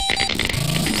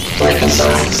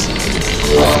Frankenstein's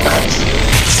Walmart.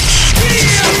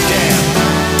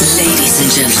 Ladies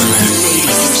and gentlemen,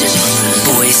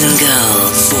 boys and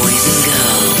girls,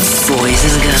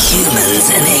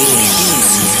 humans and aliens,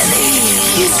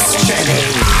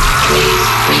 Please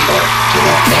report to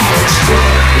the message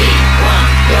board. We want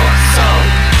your soul.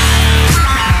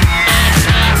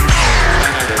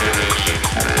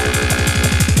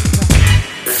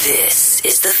 This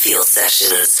is the Field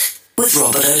Sessions with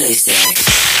Robert Olusik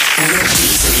and the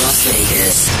beat of Las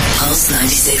Vegas, Pulse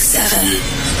 96.7.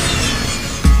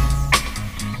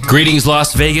 Greetings,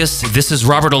 Las Vegas. This is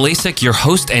Robert Olasik, your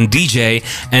host and DJ,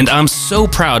 and I'm so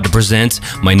proud to present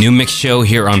my new mix show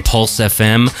here on Pulse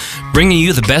FM, bringing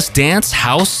you the best dance,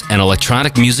 house, and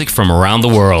electronic music from around the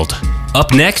world.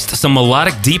 Up next, some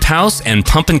melodic deep house and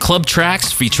pumpin' club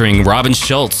tracks featuring Robin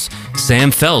Schultz,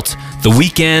 Sam Felt, The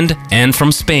Weeknd, and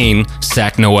from Spain,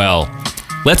 Sac Noel.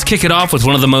 Let's kick it off with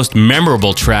one of the most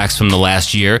memorable tracks from the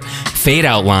last year, Fade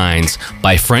Out Lines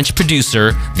by French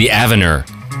producer The Avenir.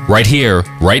 Right here,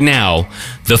 right now,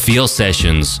 The Field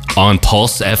Sessions on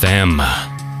Pulse FM.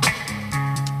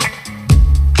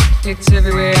 It's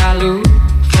everywhere I look,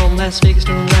 from Las Vegas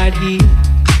to right here,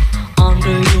 under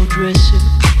your dresser,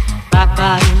 right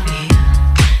by your ear.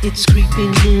 It's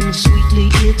creeping in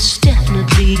sweetly, it's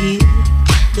definitely here.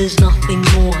 There's nothing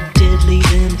more deadly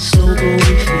than slow growing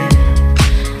fear.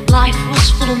 Life was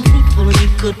full and fruitful and you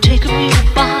could take a real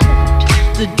bite.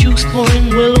 The juice pouring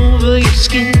well over your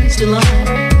skin's delight.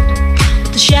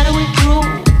 But the shadow it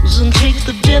grows and takes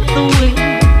the depth away,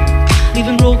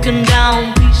 leaving broken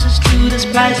down pieces to this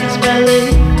priceless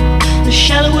ballet. The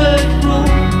shallower it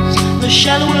grows, the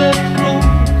shallower it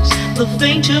grows, the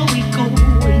fainter we go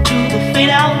into the fade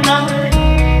out line.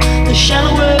 The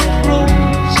shallower it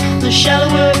grows, the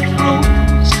shallower it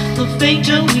grows, the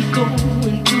fainter we go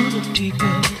into the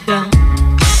deeper down.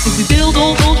 If we build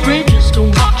all those bridges,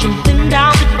 don't watch them thin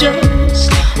down to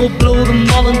dust, or blow them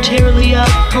voluntarily out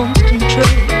of constant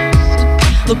trust.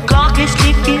 The clock is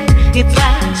ticking, it's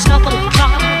last couple of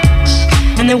clocks,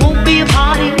 and there won't be a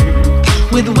party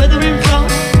with the weather in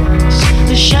front.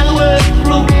 The shallower it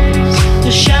grows,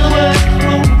 the shallower it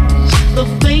grows, the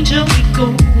fainter we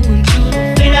go into the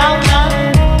fade out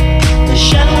line. The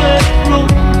shallower it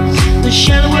grows, the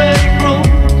shallower it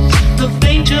grows, the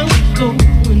fainter we go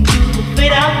into the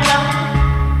fade out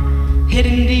line.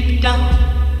 Heading deep down,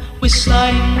 we're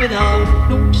sliding without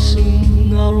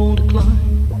noticing our own decline.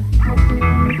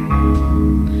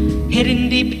 Heading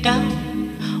deep down,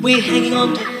 we're hanging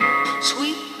on to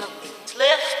sweet nothing's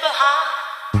left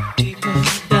behind. Deeper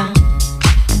down.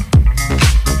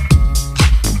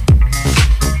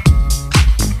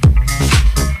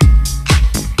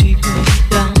 Deeper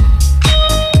down.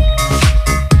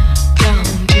 Down,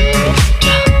 deeper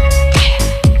down.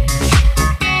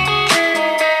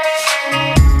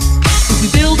 If we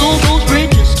build all those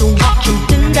bridges, don't watch them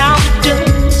thin down to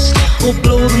dust, or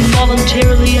blow them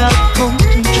voluntarily out of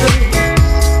constant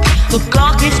trust. The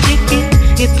clock is ticking,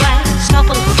 it's last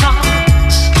couple of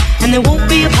clocks, and there won't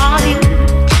be a party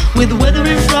with the weather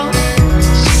in front.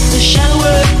 The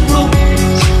shallower it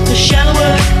grows, the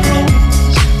shallower it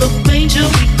grows, the fainter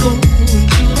we go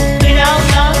into the fade out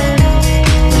line.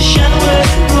 The shallower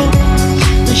it grows,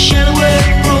 the shallower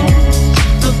it grows,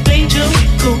 the fainter we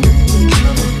go into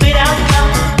the fade out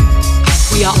line.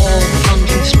 We are all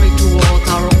plunging straight towards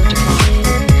our own decline.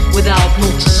 Without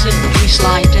noticing, we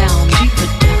slide down, deeper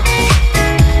down.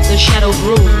 The shadow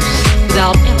grows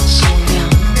without ever slowing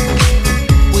down.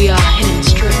 We are heading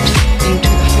straight into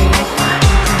the fade out line.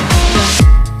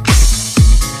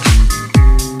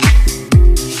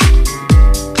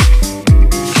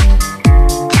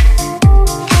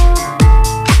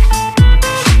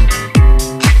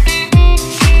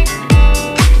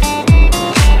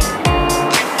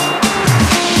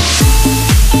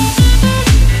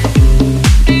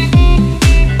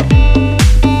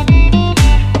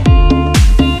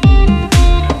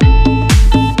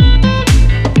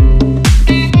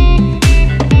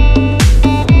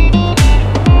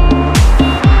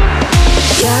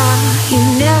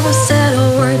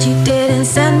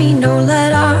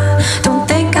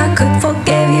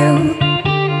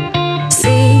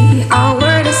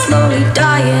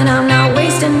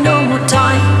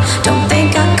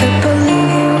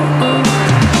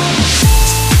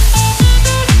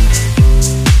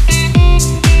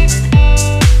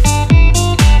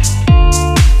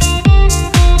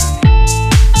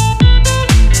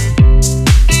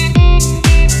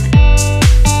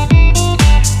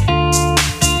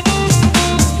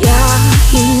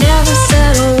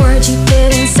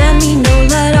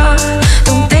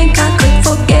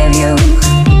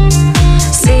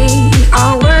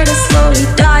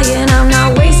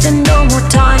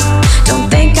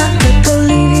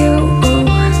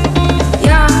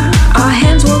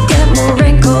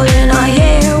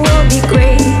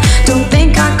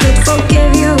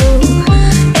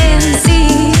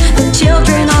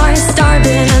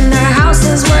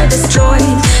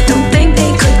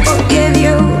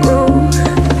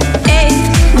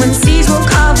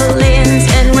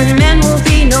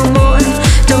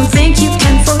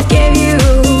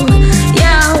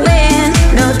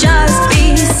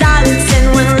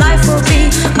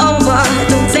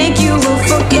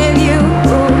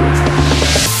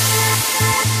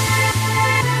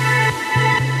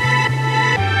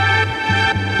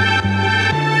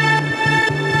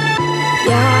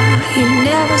 you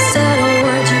never said a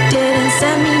word, you didn't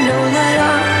send me no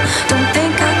letter. Don't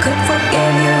think I could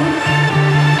forgive you.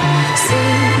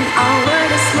 See, our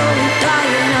word is slowly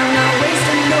dying, I'm not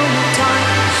wasting no more time.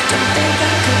 Don't think I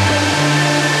could believe you.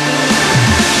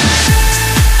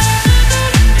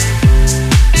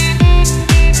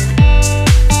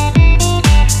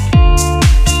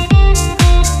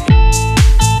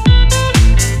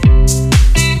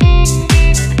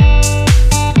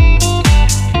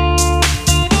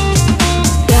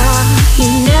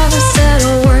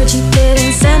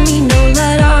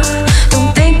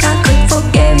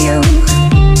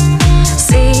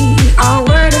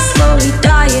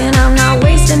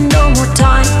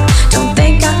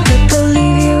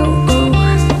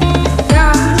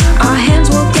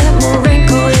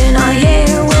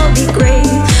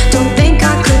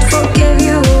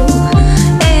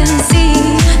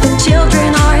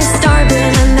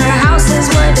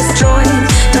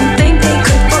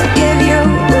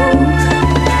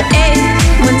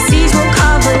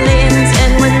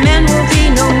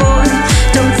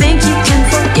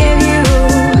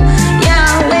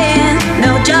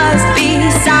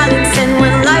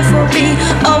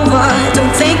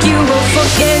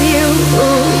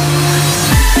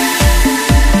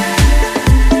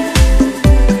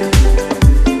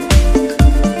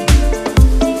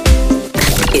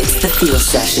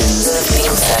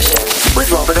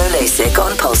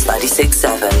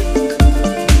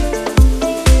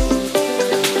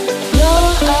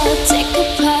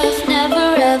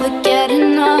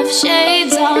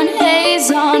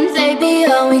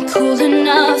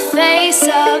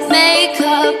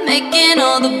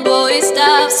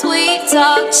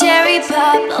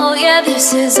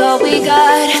 This is all we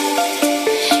got.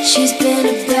 She's been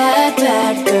a bad,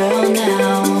 bad girl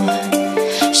now.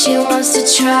 She wants to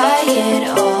try it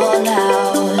all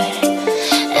out,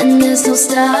 and there's no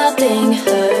stopping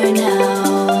her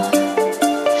now.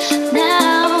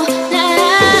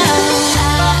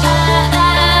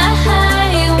 I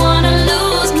wanna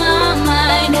lose my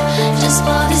mind just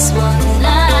for this one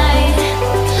night.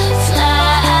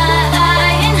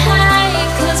 Flying high,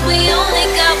 'cause we only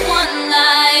got one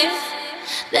life.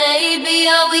 Baby,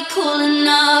 are we cool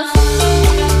enough?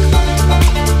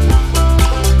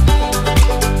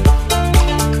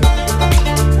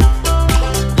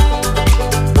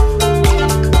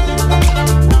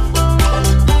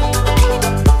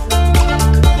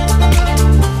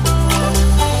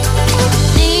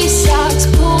 These socks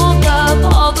pulled up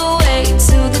all the way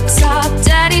to the top.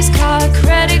 Daddy's car,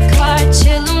 credit card,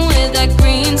 chilling with that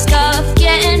green stuff.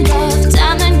 Getting rough,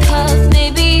 diamond cuff,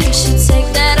 maybe you should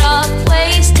take that off.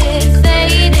 Wasted,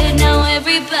 faded, now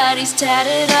everybody's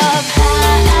tatted up. I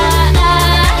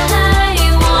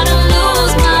wanna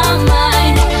lose my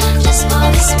mind just for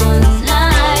this one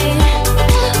night.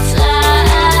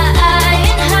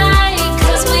 Flying high,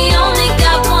 'cause we only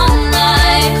got one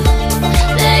life.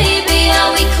 Baby,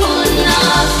 are we cool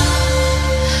enough?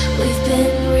 We've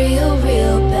been real,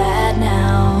 real bad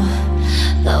now,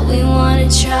 but we wanna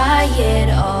try it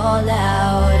all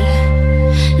out.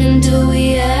 And do we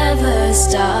ever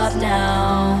stop now?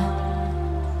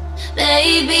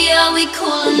 Baby, are we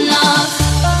cool enough?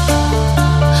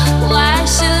 Why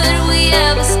should we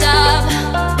ever stop?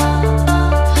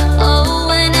 Oh,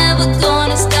 we're never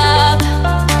gonna stop.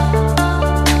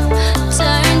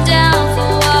 Turn down for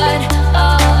what?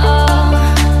 Oh, oh.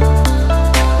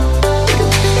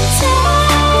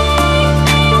 Take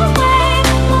me away,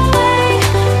 away.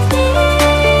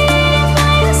 Need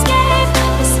my escape,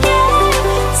 escape.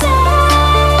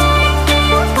 Take me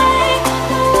away,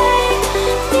 away.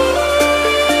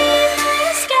 Need my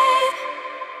escape.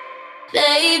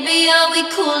 Baby, are we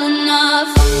cool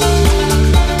enough?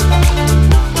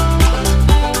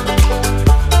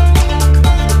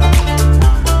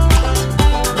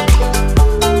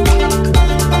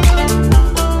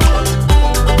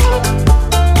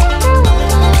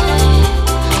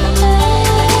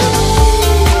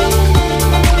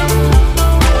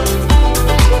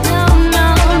 No, no,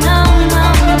 no, no,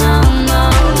 no, no.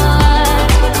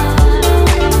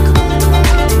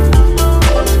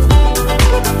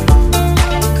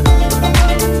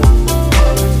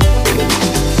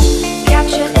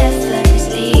 Capture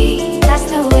effortlessly, that's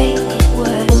the way it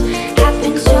was.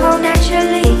 Happened so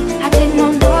naturally, I did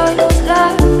not know it was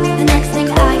love. The next thing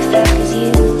I felt was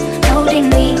you holding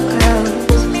me close.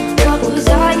 What was I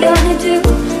gonna do?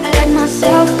 I let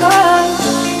myself go,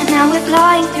 and now we're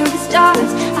flying through the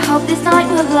stars. I hope this night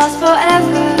will last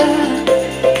forever.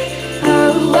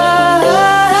 Oh, oh,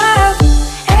 oh.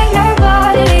 Ain't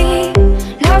nobody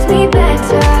loves me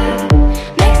better,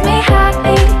 makes me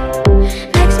happy,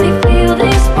 makes me feel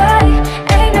this way.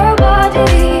 Ain't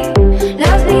nobody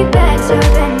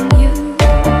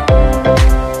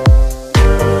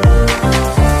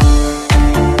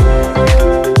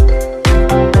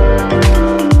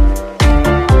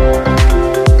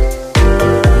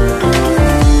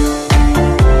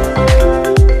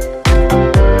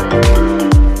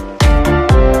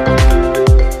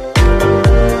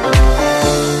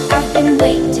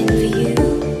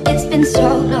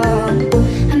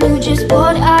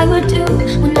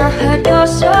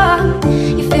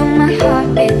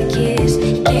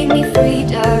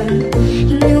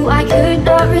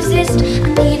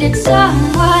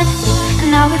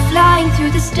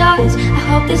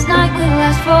this night will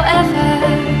last forever.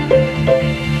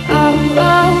 Oh,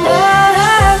 oh,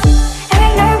 oh,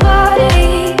 ain't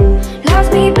nobody loves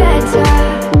me better,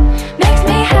 makes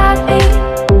me happy,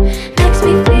 makes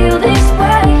me feel this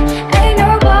way. Ain't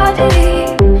nobody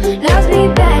loves me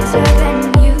better than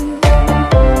you.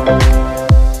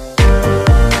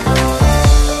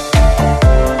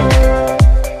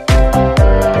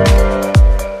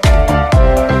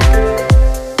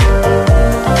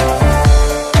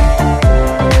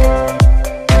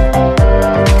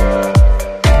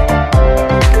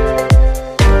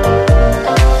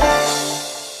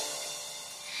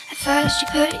 First you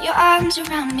put your arms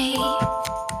around me,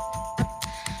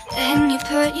 then you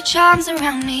put your charms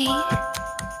around me.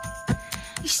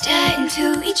 We stare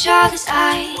into each other's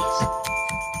eyes,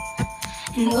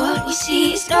 and what we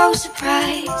see is no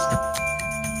surprise.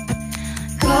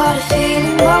 Got a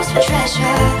feeling lost for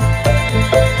treasure,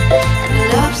 and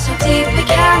a love so deep we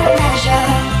cannot measure.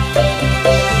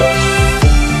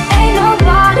 Ain't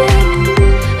nobody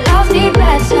loves me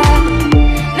better,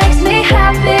 makes me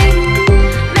happy,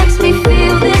 me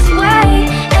feel this way.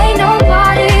 Ain't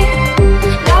nobody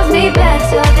loves me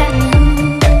better than you.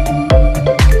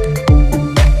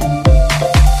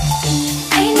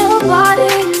 Ain't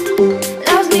nobody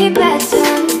loves me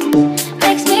better,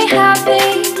 makes me happy,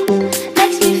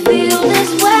 makes me feel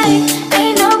this way.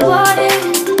 Ain't nobody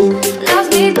loves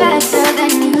me better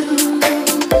than you.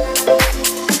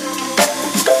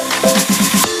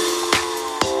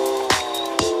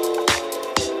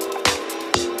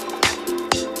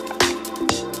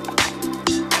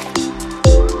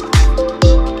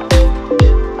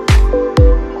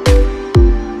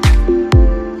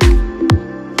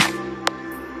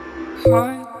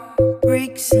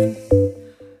 Heartbreaks and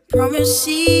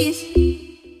promises,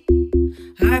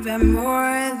 I've had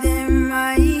more than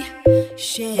my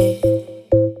share.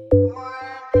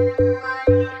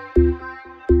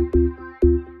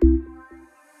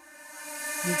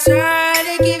 I'm tired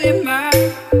of giving my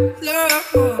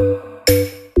love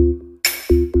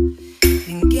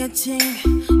and getting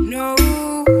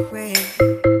nowhere.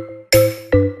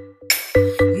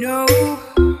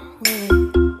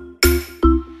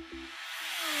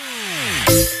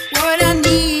 What I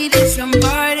need is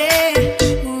somebody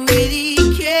who really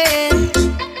cares.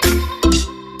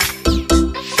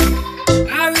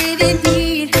 I really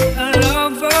need a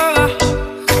lover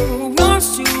who wants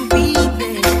to be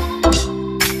there.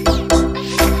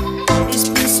 It's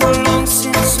been so long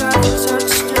since I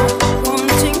touched a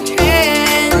wanting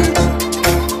hand.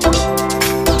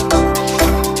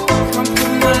 Come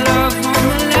put my love on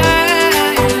the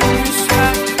line, try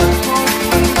to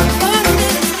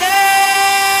understand.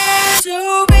 So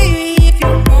baby, if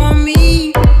you want me,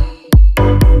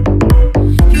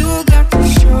 you got to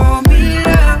show me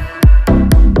love.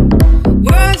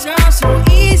 Words are so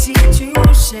easy to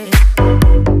say,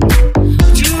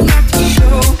 but you got to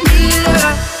show me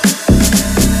love.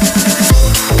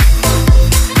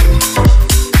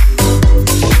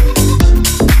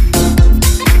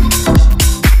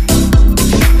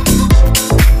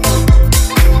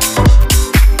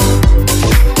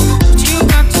 But you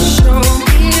got to show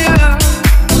me love.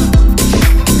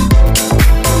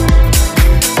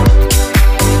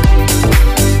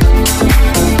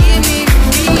 Give me a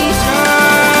reason.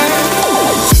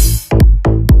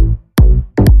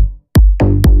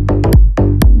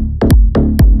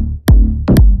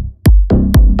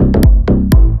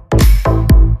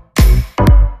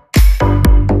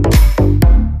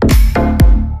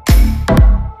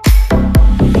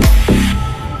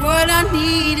 What I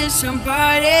need is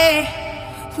somebody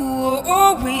who will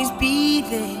always be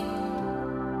there.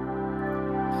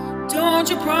 Don't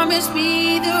you promise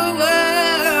me the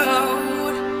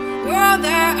world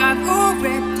that I've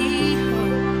already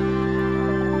heard.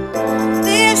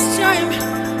 This time,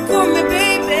 for me,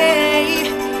 baby,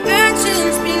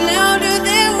 actions speak louder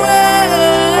than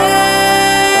words.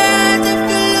 If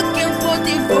you're looking for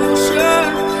devotion,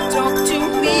 talk to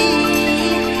me.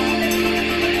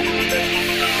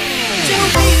 So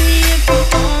baby, if you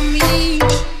want me,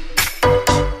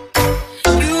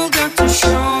 you got to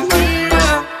show me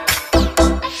love.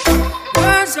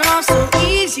 Words are so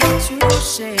easy to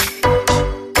say,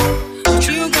 but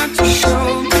you got to show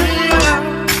me love.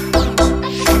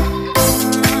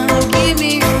 Give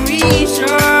me a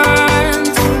reason.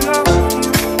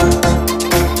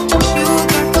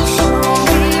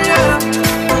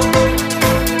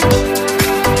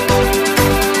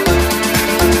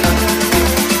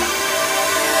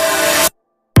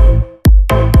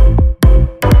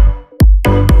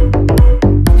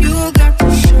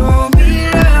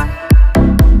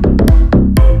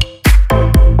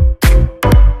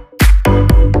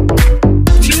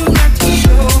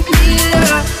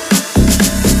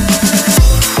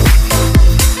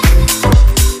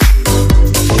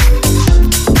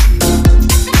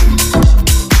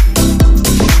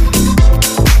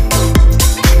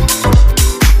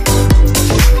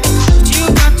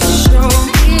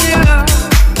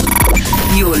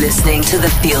 You're listening to the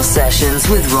Feel Sessions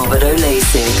with Robert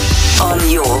O'Lasig on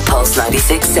your Pulse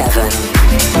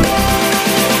 96.7.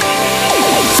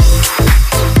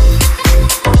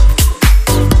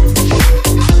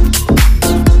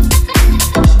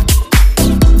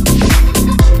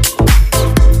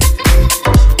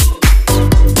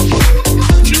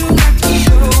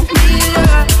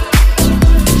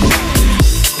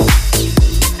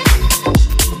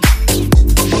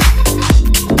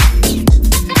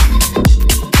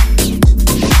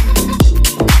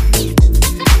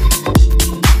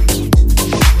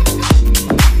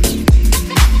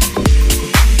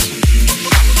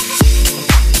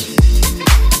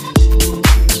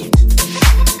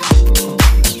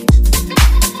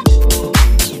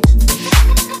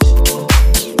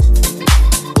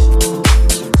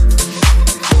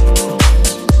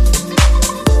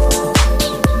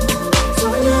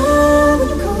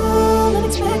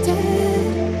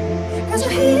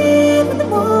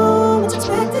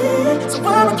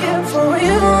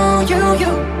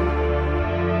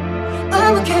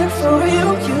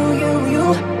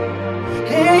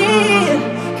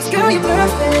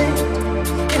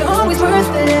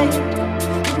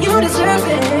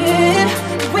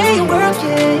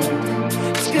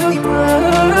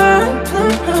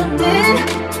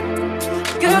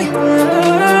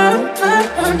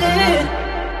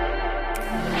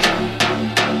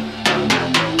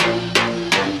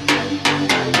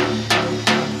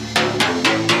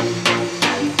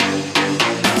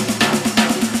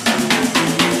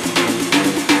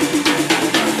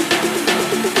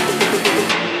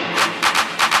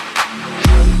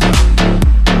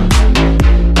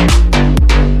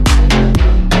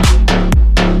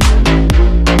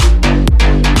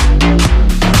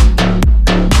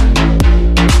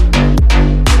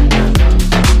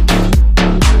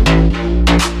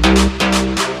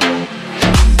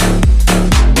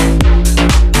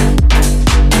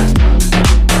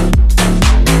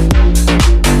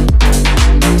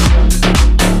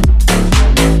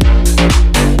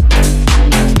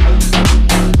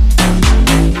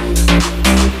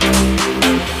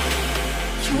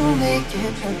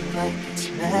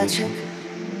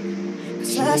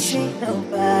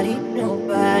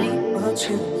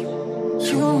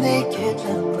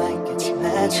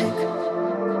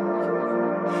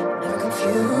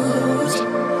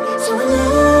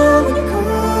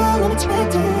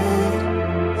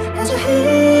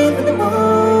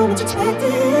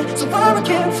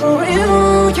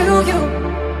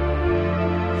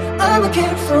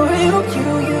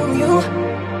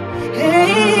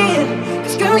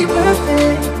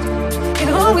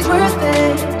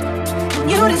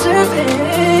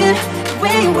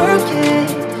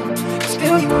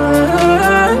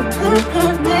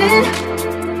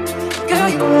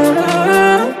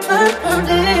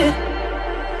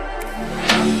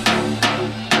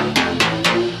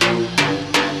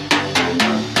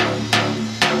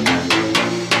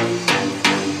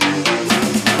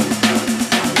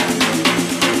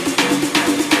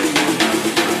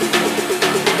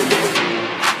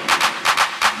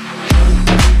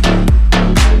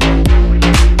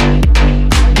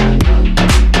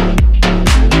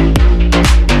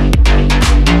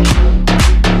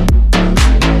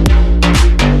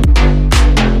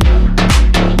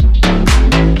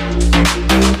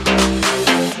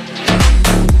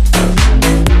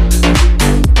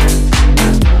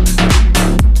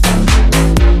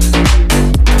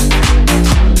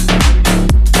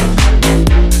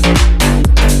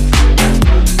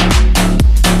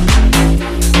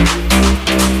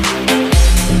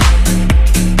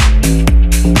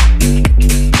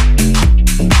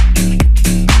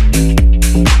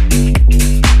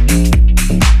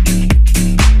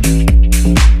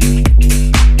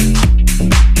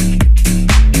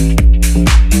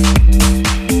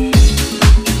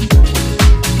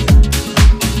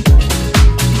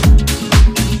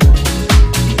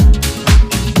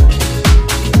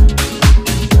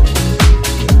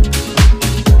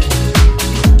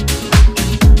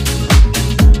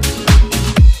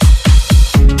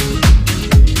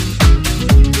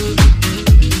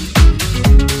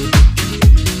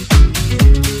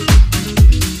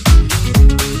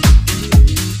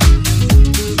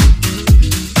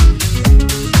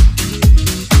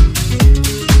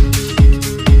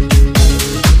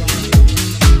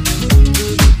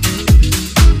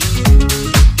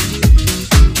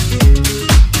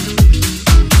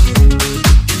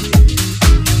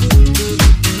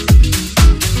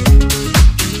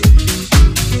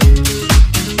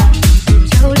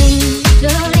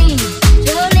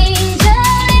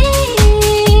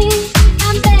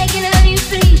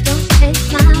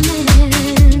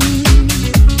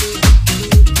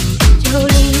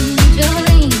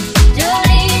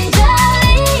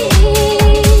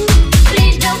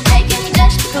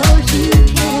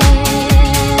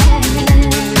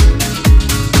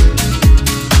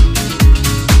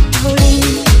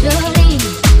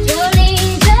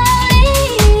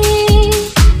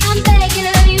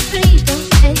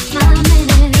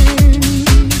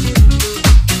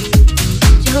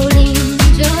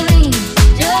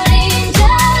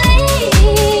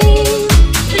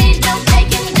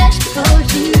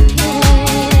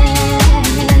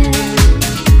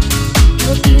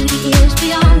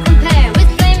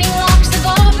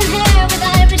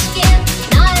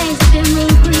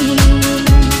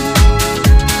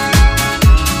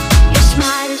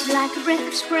 breath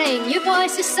of spring. Your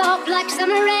voice is soft like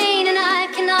summer rain, and I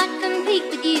cannot compete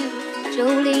with you,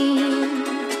 Jolene.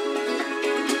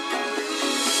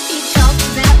 He talks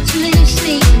about too little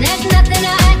sleep, and there's nothing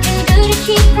I can do to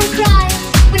keep from crying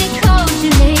when he calls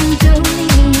your name, Jolene.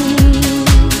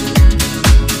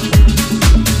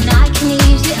 And I can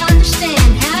easily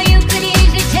understand how you could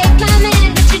easily take my man,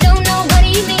 but you don't know what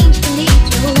he means to me,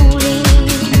 Jolene.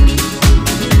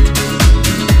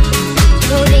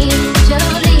 Jolene,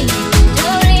 Jolene,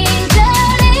 Jolene,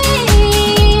 Jolene,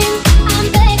 I'm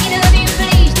begging of you,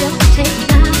 please don't take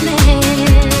my man.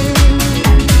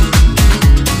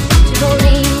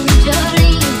 Jolene,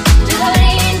 Jolene,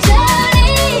 Jolene,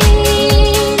 Jolene,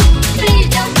 please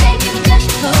don't take him just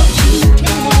 'cause you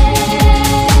can.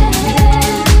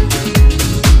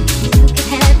 You can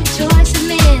have your choice of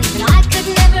men, but I could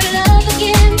never love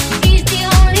again. He's the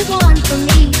only one for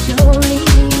me, Jolene.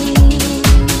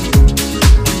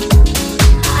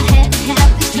 I had to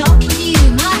have this talk with you.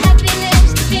 My happiness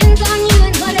depends on you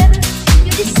and whatever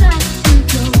you decide to do,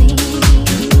 Jolene.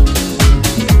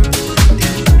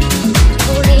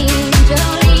 Jolene,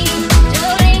 Jolene,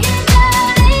 Jolene,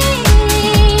 Jolene,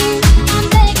 I'm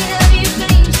begging of you,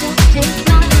 please don't take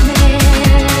my man.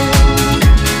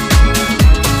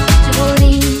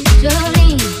 Jolene,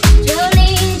 Jolene,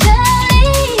 Jolene,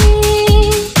 Jolene,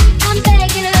 I'm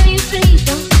begging of you, please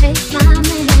don't take my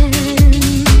man.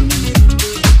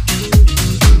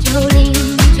 Jolene,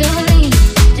 Jolene,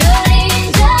 Jolene,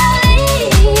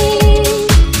 Jolene,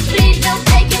 please don't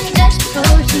take him just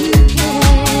 'cause you can.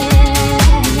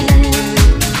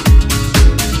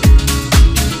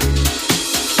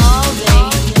 All day,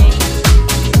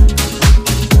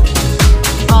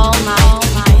 all night,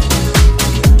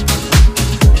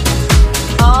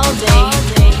 all day,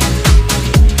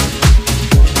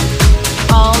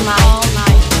 all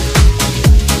night.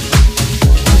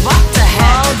 What the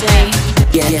hell? All day,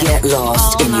 Get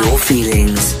lost in your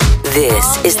feelings. This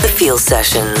is the Feel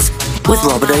Sessions with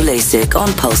Robert O'Lasik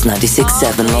on Pulse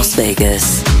 96.7 Las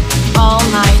Vegas. all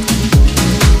night,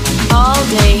 all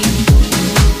day,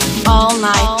 all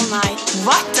night.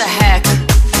 What the heck?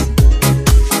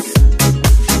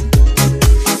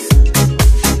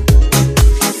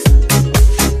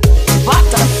 What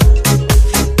the?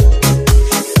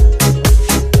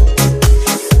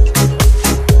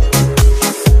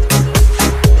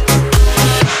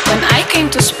 When I came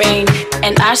to Spain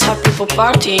and I saw people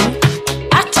partying,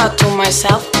 I thought to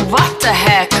myself, what the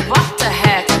heck? What the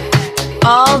heck?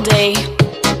 All day,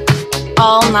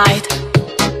 all night,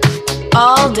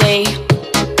 all day,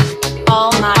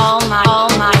 all night, all night, all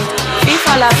night.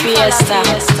 FIFA la fiesta,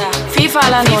 FIFA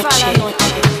la noche,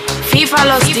 FIFA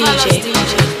los DJ.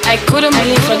 I couldn't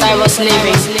believe what I was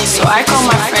living, so I called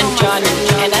my friend Johnny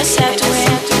and I said to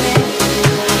him,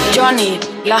 Johnny,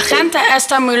 la gente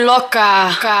está muy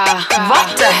loca. What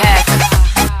the heck?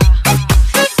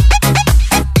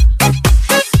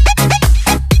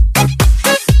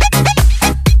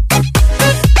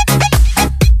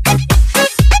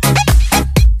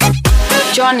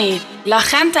 Johnny, la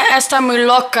gente está muy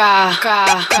loca.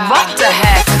 What the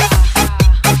heck?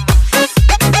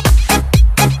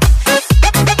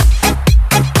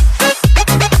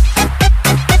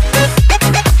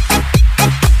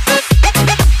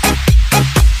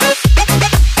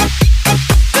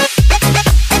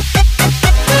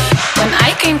 When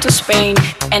I came to Spain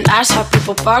and I saw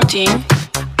people partying,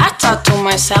 I thought to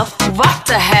myself, what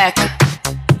the heck?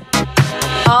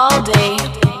 All day,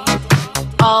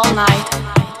 all night,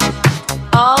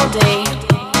 all day,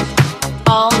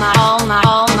 all night, all night,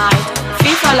 all night.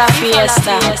 FIFA la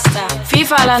fiesta,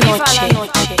 FIFA la noche,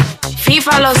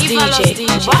 FIFA los DJ.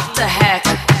 What the heck?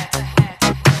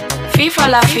 FIFA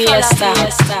la fiesta,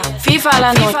 FIFA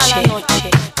la noche,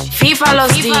 FIFA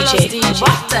los DJ.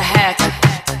 What the heck?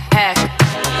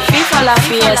 FIFA la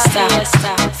fiesta,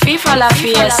 FIFA la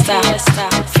fiesta,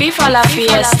 FIFA la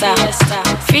fiesta,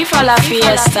 FIFA la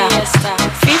fiesta,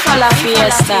 FIFA la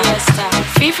fiesta,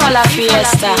 FIFA la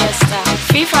fiesta,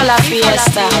 FIFA la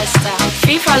fiesta,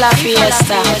 FIFA la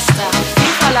fiesta,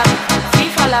 FIFA la,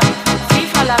 FIFA la,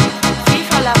 FIFA la,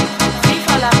 FIFA la,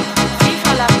 FIFA la, FIFA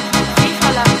la,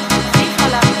 FIFA la, FIFA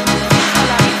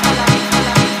la.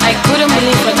 I couldn't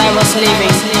believe what I was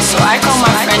living, so I called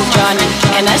my friend Johnny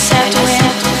and I said to him,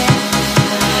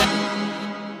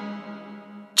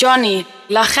 Johnny,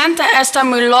 la gente está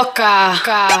muy loca.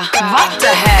 What the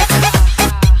heck?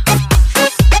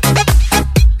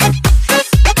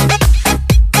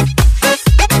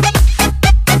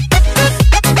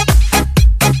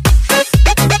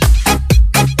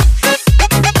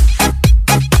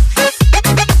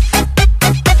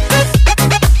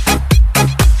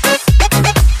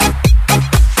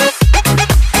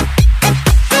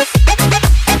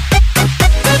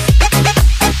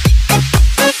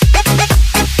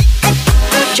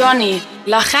 Johnny.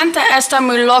 La gente está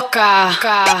muy loca.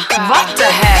 What the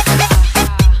heck?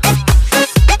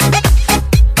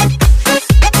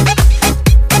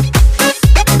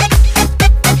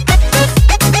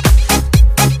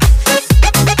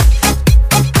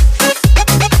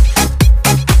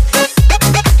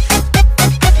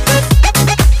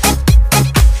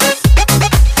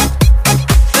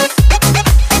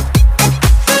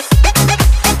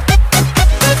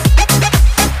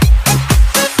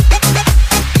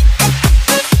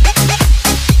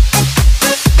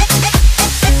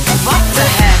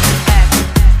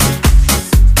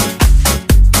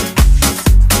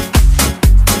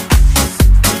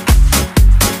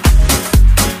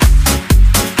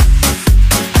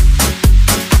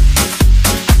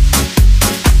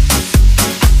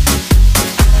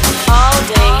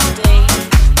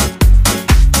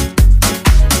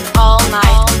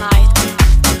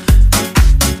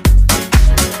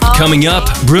 Coming up,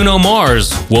 Bruno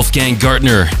Mars, Wolfgang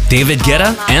Gartner, David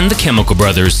Guetta, and the Chemical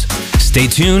Brothers. Stay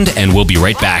tuned and we'll be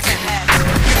right back.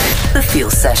 The Feel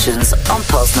Sessions on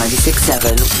Pulse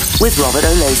 96.7 with Robert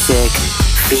Olasik.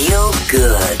 Feel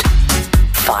good.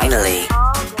 Finally.